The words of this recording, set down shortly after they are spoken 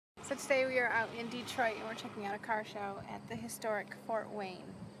So today we are out in Detroit and we're checking out a car show at the historic Fort Wayne.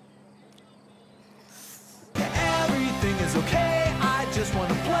 Everything is okay, I just want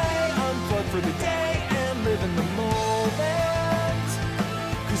to play, unplug for the day and live in the moment.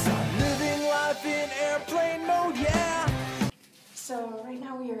 'Cause I'm living life in airplane mode, yeah. So right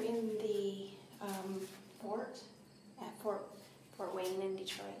now we are in the fort at Fort Wayne in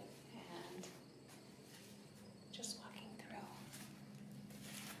Detroit and just walking through.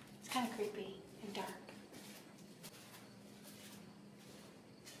 It's kind of creepy and dark.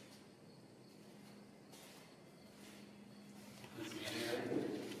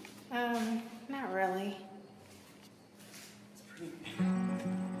 Not really.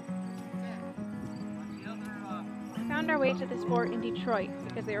 We found our way to this fort in Detroit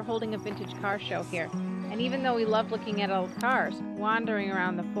because they were holding a vintage car show here. And even though we loved looking at old cars, wandering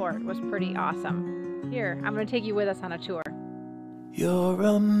around the fort was pretty awesome. Here, I'm going to take you with us on a tour. You're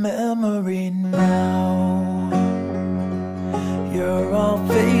a memory now. You're all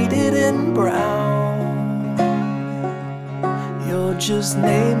faded and brown. You're just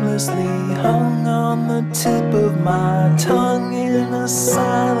namelessly hung on the tip of my tongue in a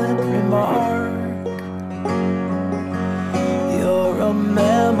silent remark. You're a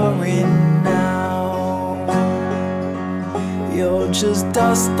memory now. You're just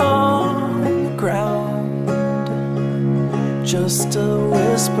dust on the ground, just a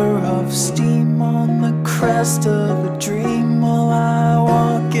whisper of steam on the crest of a dream while I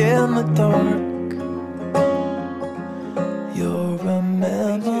walk in the dark. You're a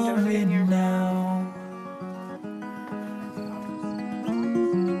memory now.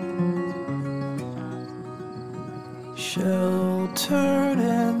 Sheltered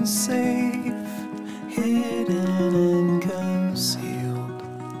and safe, hidden and concealed.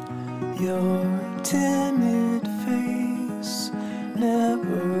 Your timid face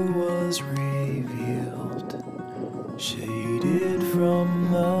never was revealed. Shaded from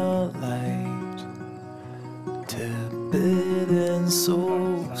the light, tepid and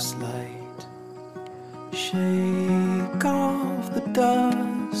so slight. Shake off the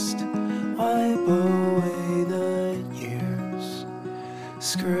dust, wipe away the years,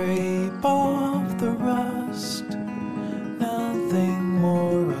 scrape off the rust, nothing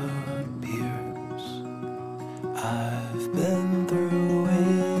more appears. I've been through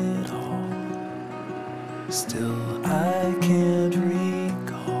it all, still I can't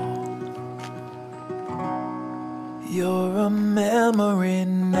recall. You're a memory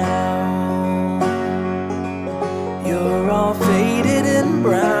now. You're all faded and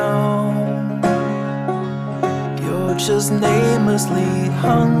brown. You're just namelessly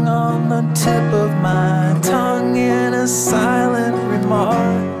hung on the tip of my tongue in a silent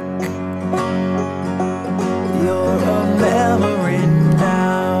remark. You're a memory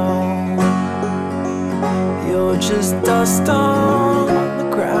now. You're just dust on the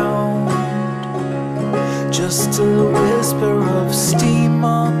ground, just a whisper of steam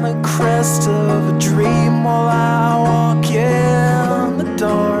on the crest of a dream while I walk in the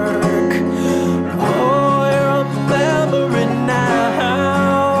dark. Oh, you're a memory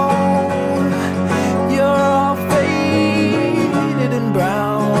now. You're all faded and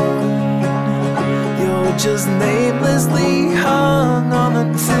brown. You're just namelessly hung on the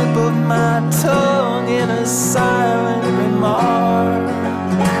tip of my tongue in a silent remark.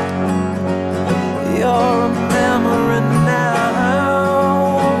 You're a memory now.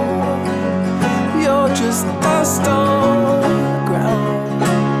 You're just dust on the ground,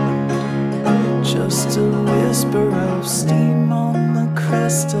 just a whisper of steam on the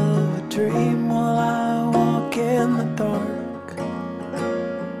crest of a dream while I walk in the dark.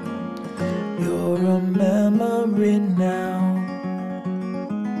 You're a memory now.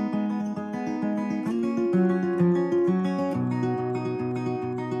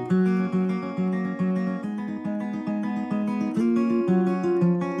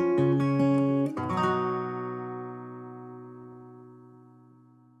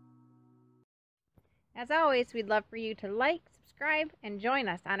 As always, we'd love for you to like, subscribe, and join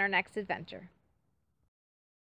us on our next adventure.